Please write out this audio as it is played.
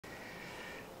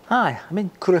Hi, I'm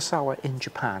in Kurosawa in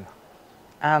Japan,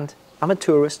 and I'm a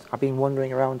tourist. I've been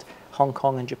wandering around Hong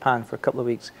Kong and Japan for a couple of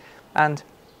weeks, and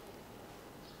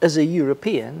as a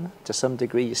European, to some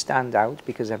degree, you stand out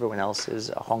because everyone else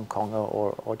is a Hong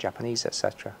Konger or Japanese,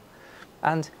 etc.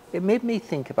 And it made me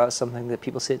think about something that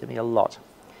people say to me a lot.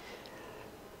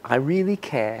 I really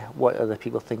care what other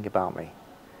people think about me.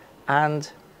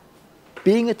 And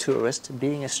being a tourist,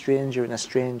 being a stranger in a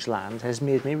strange land has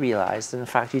made me realize that in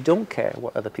fact you don't care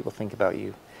what other people think about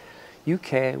you. You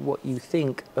care what you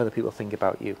think other people think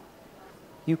about you.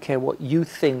 You care what you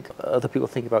think other people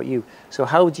think about you. So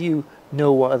how do you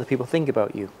know what other people think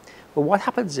about you? Well, what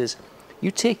happens is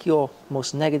you take your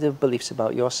most negative beliefs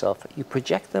about yourself, you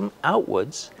project them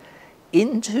outwards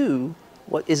into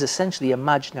what is essentially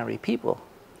imaginary people.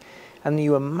 And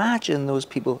you imagine those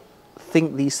people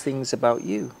think these things about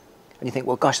you. And you think,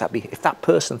 well, gosh, if that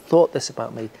person thought this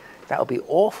about me, that would be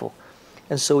awful.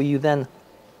 And so you then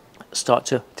start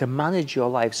to manage your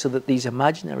life so that these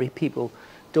imaginary people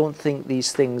don't think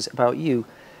these things about you,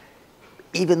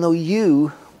 even though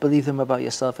you believe them about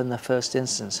yourself in the first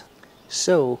instance.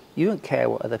 So you don't care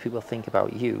what other people think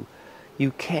about you. You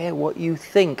care what you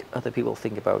think other people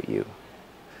think about you.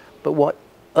 But what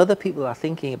other people are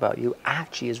thinking about you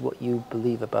actually is what you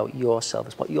believe about yourself.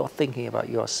 It's what you're thinking about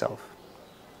yourself.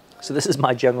 So this is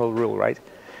my general rule, right?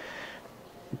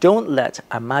 Don't let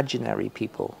imaginary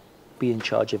people be in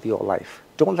charge of your life.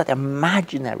 Don't let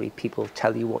imaginary people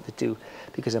tell you what to do,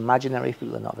 because imaginary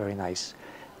people are not very nice.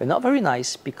 They're not very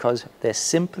nice because they're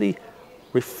simply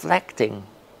reflecting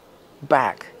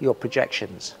back your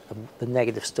projections of the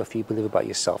negative stuff you believe about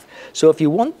yourself. So if you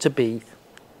want to be,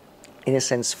 in a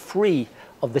sense, free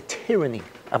of the tyranny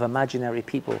of imaginary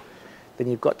people, then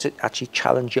you've got to actually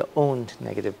challenge your own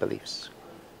negative beliefs,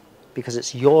 because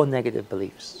it's your negative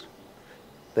beliefs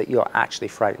that you're actually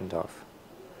frightened of,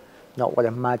 not what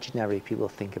imaginary people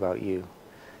think about you.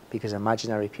 Because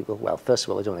imaginary people, well, first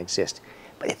of all, they don't exist.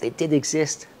 But if they did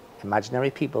exist,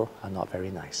 imaginary people are not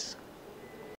very nice.